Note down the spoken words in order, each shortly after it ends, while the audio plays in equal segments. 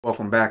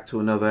Welcome back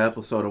to another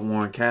episode of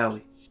Warren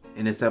Cali.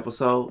 In this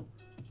episode,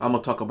 I'm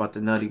going to talk about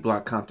the Nutty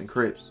Blocc Compton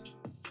Crips.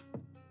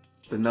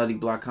 The Nutty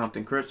Blocc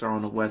Compton Crips are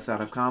on the west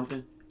side of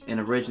Compton and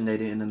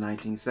originated in the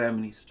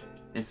 1970s.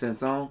 And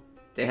since on,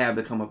 they have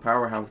become a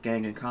powerhouse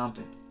gang in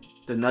Compton.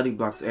 The Nutty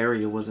Bloccs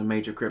area was a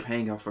major Crip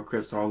hangout for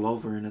Crips all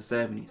over in the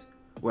 70s,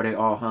 where they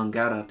all hung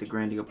out at the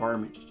Grandy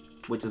Apartments,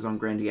 which is on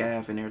Grandy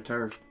Ave in their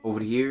turf.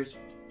 Over the years,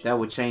 that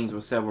would change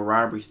with several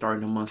rivalries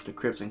starting amongst the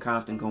Crips in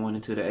Compton going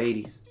into the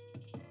 80s.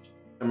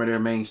 Some of their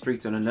main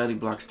streets on the Nutty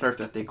Blocc's turf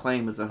that they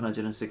claim is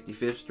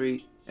 165th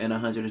Street and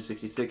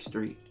 166th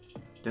Street.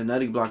 The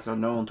Nutty Bloccs are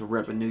known to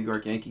rep a New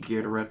York Yankee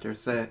gear to rep their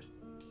set.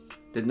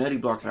 The Nutty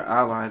Bloccs are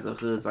allies of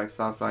hoods like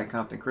Southside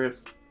Compton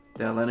Crips,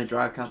 the Atlanta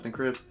Drive Compton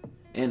Crips,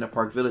 and the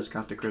Park Village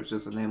Compton Crips,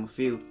 just to name a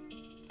few.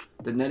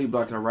 The Nutty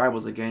Bloccs are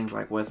rivals of gangs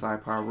like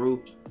Westside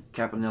Piru,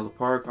 Campanella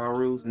Park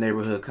Pirus,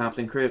 Neighborhood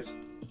Compton Crips,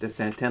 the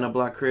Santana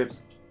Block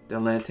Crips, the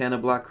Lantana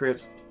Block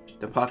Crips,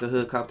 the Pocket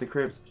Hood Compton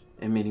Crips,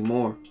 and many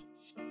more.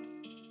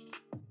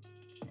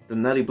 The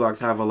Nutty Bloccs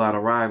have a lot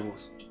of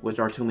rivals, which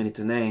are too many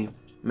to name,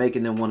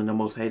 making them one of the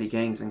most hated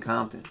gangs in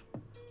Compton.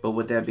 But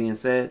with that being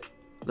said,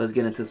 let's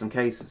get into some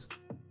cases.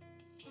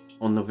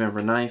 On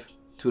November 9th,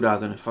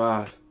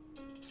 2005,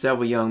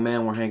 several young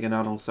men were hanging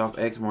out on South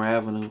Exmoor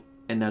Avenue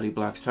in Nutty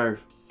Blocc's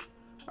turf.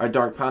 A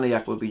dark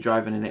Pontiac would be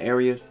driving in the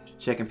area,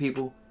 checking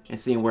people, and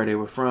seeing where they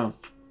were from.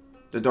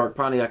 The dark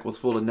Pontiac was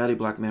full of Nutty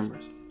Blocc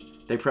members.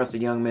 They pressed a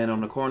young man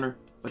on the corner,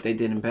 but they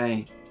didn't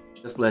bang.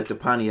 This led to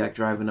Pontiac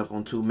driving up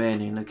on two men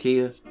named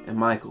Acacia and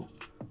Michael.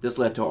 This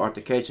led to an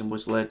altercation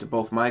which led to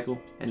both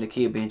Michael and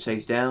Acacia being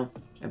chased down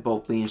and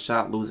both being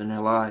shot, losing their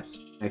lives.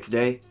 Next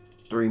day,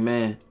 three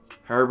men,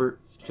 Herbert,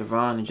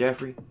 Javon, and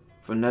Jeffrey,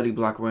 from Nutty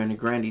Blocc were in the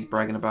Grandies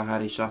bragging about how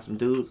they shot some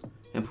dudes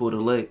and pulled a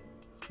lick,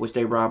 which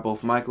they robbed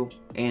both Michael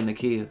and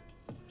Acacia.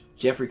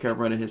 Jeffrey kept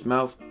running his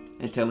mouth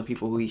and telling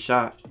people who he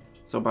shot,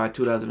 so by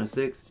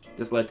 2006,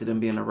 this led to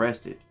them being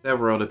arrested.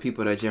 Several of the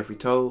people that Jeffrey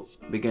told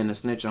began to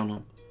snitch on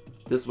him.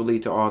 This would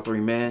lead to all three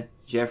men,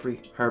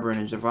 Jeffrey, Herbert,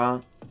 and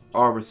Javon,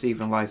 all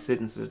receiving life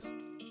sentences.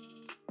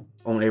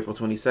 On April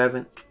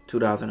 27,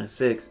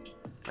 2006,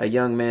 a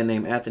young man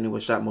named Anthony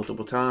was shot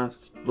multiple times,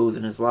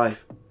 losing his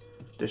life.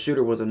 The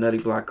shooter was a Nutty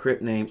Blocc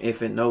Crip named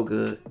Infant No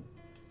Good.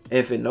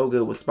 Infant No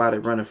Good was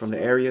spotted running from the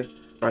area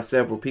by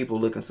several people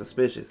looking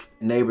suspicious.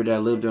 A neighbor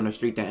that lived on the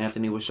street that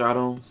Anthony was shot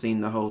on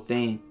seen the whole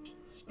thing.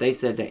 They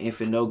said that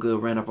Infant No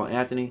Good ran up on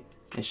Anthony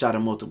and shot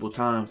him multiple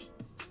times,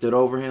 stood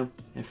over him,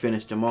 and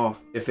finished him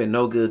off. Infant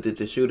No Good did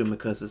the shooting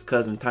because his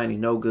cousin Tiny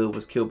No Good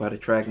was killed by the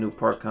Tragniew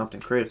Blocc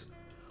Compton Crips,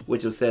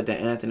 which was said that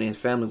Anthony and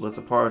his family was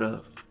a part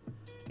of.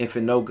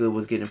 Infant No Good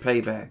was getting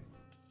payback.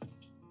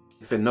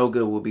 Infant No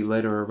Good will be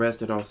later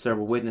arrested on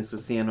several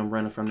witnesses seeing him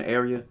running from the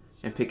area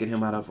and picking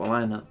him out of a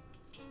lineup.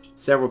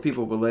 Several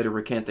people would later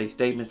recant their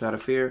statements out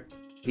of fear.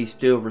 He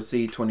still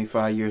received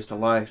 25 years to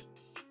life.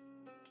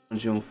 On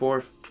June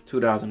 4th,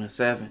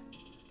 2007,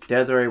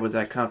 Desiree was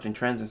at Compton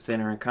Transit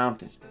Center in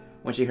Compton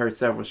when she heard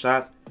several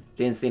shots,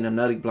 then seen a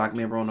Nutty Blocc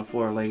member on the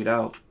floor laid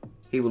out.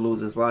 He would lose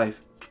his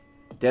life.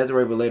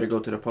 Desiree would later go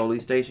to the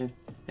police station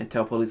and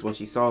tell police what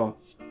she saw.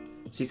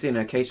 She seen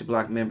an Acacia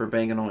Block member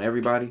banging on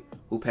everybody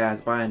who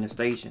passed by in the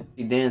station.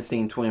 She then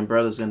seen twin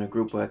brothers in a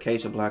group of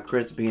Acacia Block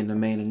Crips being the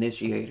main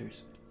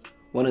initiators.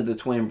 One of the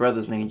twin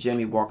brothers named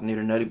Jimmy walked near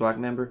the Nutty Blocc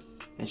member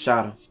and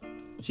shot him.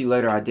 She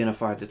later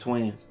identified the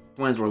twins.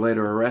 Twins were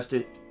later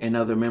arrested and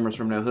other members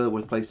from their hood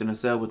were placed in a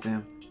cell with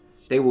them.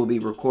 They will be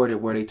recorded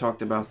where they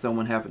talked about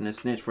someone having to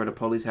snitch for the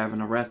police having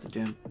arrested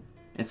them.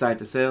 Inside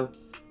the cell,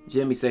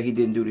 Jimmy said he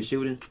didn't do the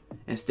shooting.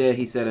 Instead,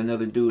 he said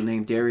another dude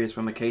named Darius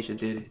from Acacia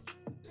did it.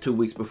 2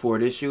 weeks before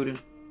this shooting,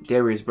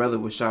 Darius' brother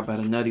was shot by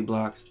the Nutty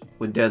Bloccs.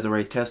 With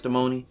Desiree's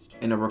testimony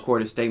and the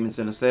recorded statements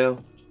in the cell,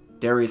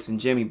 Darius and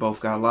Jimmy both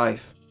got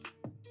life.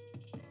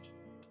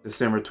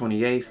 December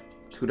 28th,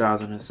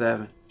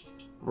 2007.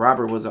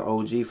 Robert was an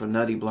OG for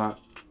Nutty Blocc.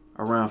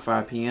 Around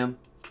 5 p.m.,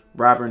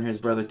 Robert and his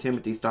brother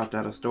Timothy stopped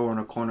at a store on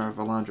the corner of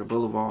Alondra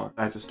Boulevard.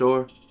 At the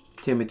store,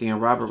 Timothy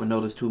and Robert would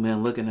notice two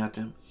men looking at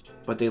them,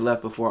 but they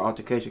left before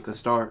altercation could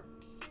start.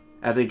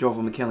 As they drove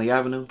on McKinley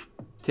Avenue,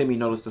 Timmy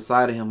noticed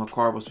beside of him a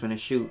car was finna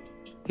shoot.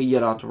 He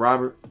yelled out to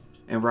Robert,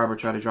 and Robert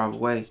tried to drive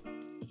away.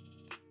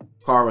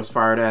 The car was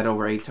fired at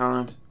over 8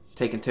 times,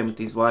 taking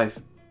Timothy's life.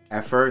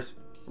 At first,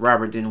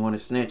 Robert didn't want to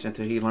snitch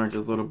until he learned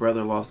his little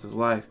brother lost his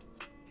life.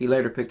 He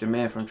later picked a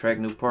man from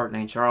Tragniew Park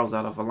named Charles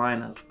out of a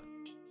lineup.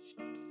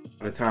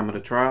 At the time of the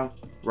trial,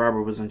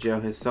 Robert was in jail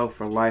himself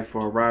for life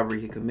for a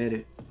robbery he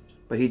committed,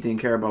 but he didn't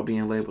care about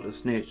being labeled a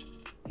snitch.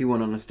 He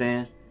went on the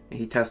stand and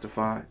he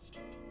testified.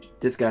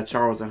 This got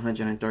Charles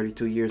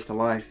 132 years to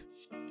life.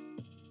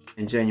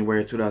 In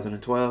January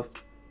 2012,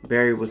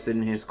 Barry was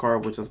sitting in his car,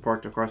 which was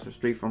parked across the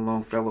street from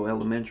Longfellow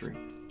Elementary,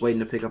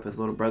 waiting to pick up his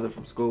little brother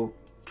from school.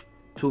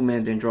 Two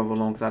men then drove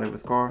alongside of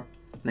his car,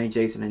 named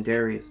Jason and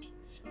Darius.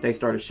 They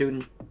started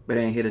shooting, but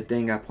they ain't hit a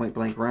thing at point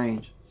blank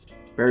range.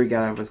 Barry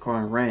got out of his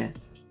car and ran.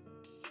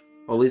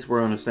 Police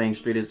were on the same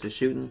street as the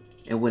shooting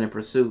and went in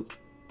pursuit.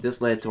 This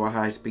led to a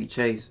high-speed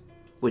chase,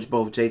 which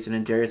both Jason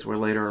and Darius were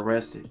later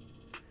arrested.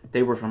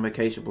 They were from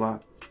Acacia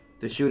block.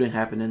 The shooting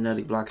happened in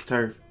Nutty Blocc's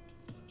turf.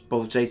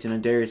 Both Jason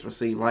and Darius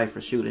received life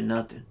for shooting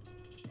nothing.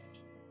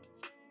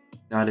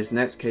 Now this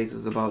next case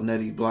is about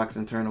Nutty Blocc's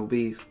internal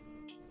beef.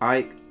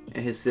 Ike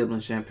and his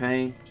siblings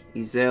Champagne,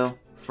 Ezell,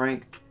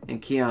 Frank,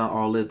 and Keon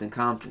all lived in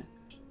Compton.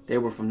 They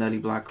were from Nutty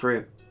Blocc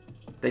Crips.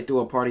 They threw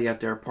a party at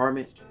their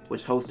apartment,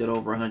 which hosted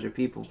over 100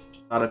 people.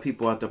 A lot of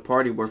people at the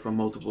party were from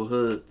multiple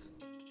hoods.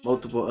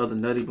 Multiple other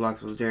Nutty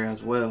Bloccs was there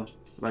as well,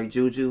 like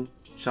Juju,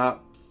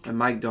 Chop, and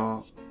Mike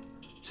Dog.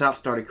 Chop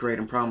started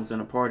creating problems in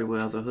the party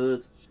with other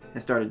hoods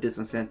and started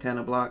dissing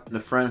Santana Block and the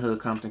front hood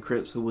Compton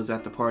Crips who was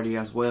at the party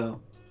as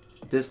well.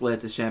 This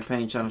led to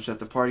Champagne trying to shut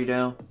the party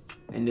down,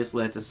 and this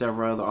led to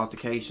several other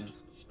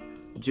altercations.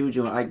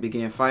 Juju and Ike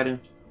began fighting,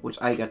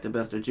 which Ike got the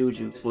best of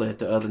Juju. This led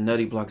to other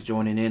Nutty Bloccs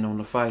joining in on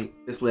the fight.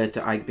 This led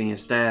to Ike being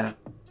stabbed.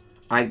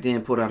 Ike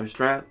then pulled out a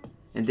strap,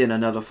 and then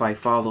another fight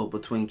followed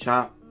between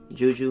Chop,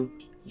 Juju,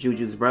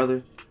 Juju's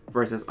brother,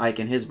 versus Ike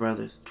and his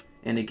brothers.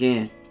 And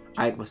again,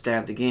 Ike was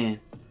stabbed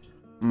again.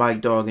 Mike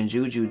Dog and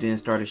Juju then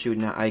started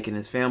shooting at Ike and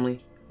his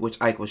family, which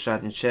Ike was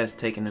shot in the chest,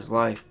 taking his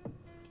life.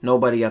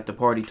 Nobody at the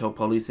party told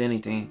police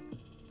anything.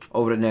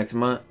 Over the next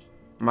month,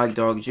 Mike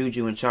Dog,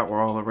 Juju, and Chop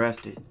were all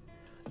arrested.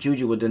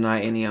 Juju would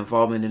deny any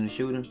involvement in the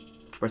shooting,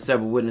 but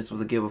several witnesses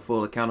would give a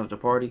full account of the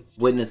party.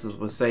 Witnesses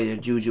would say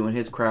that Juju and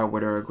his crowd were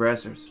their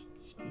aggressors.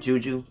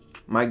 Juju,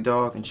 Mike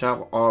Dog, and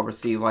Chop all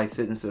received life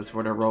sentences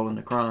for their role in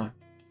the crime.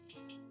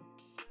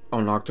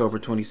 On October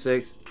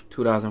 26,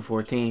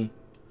 2014,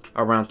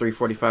 around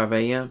 3:45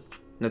 a.m.,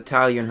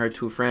 Natalia and her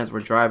two friends were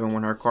driving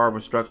when her car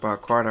was struck by a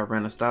car that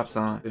ran a stop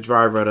sign. The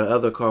driver of the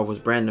other car was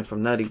Brandon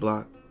from Nutty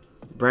Blocc.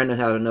 Brandon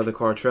had another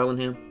car trailing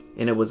him,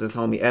 and it was his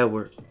homie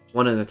Edward.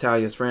 One of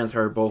Natalia's friends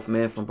heard both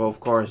men from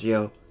both cars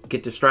yell,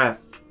 "Get the strap,"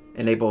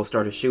 and they both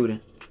started shooting.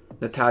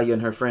 Natalia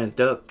and her friends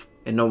ducked,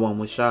 and no one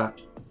was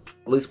shot.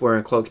 Police were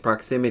in close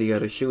proximity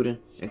of the shooting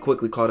and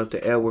quickly caught up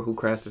to Edward, who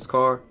crashed his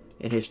car,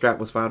 and his strap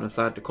was found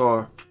inside the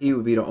car. He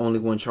would be the only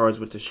one charged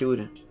with the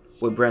shooting,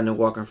 with Brandon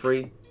walking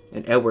free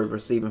and Edward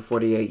receiving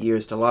 48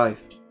 years to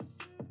life.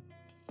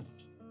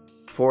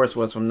 Forrest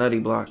was from Nutty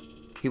Blocc.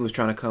 He was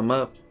trying to come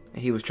up,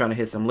 and he was trying to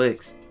hit some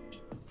licks.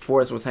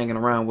 Forrest was hanging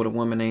around with a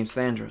woman named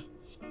Sandra.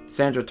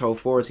 Sandra told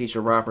Forrest he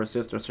should rob her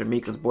sister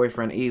Shamika's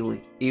boyfriend Ely.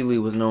 Ely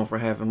was known for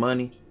having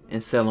money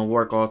and selling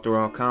work all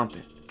throughout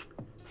Compton.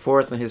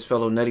 Forrest and his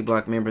fellow Nutty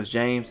Blocc members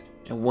James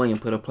and William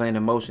put a plan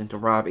in motion to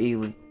rob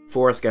Ely.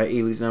 Forrest got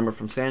Ely's number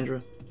from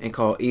Sandra and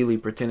called Ely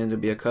pretending to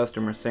be a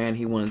customer, saying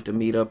he wanted to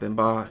meet up and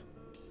buy.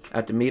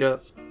 At the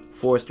meetup,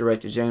 Forrest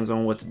directed James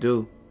on what to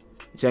do.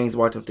 James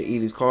walked up to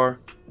Ely's car,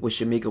 which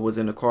Shamika was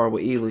in the car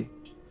with Ely.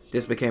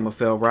 This became a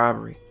failed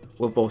robbery,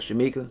 with both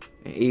Shamika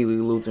and Ely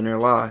losing their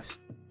lives.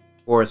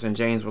 Forrest and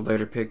James were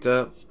later picked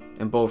up,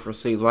 and both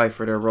received life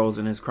for their roles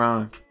in his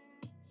crime.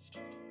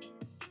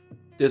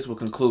 This will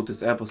conclude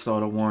this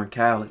episode of Warren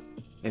Cali.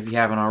 If you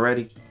haven't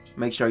already,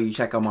 make sure you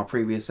check out my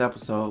previous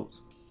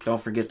episodes.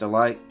 Don't forget to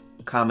like,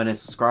 comment, and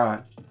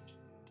subscribe.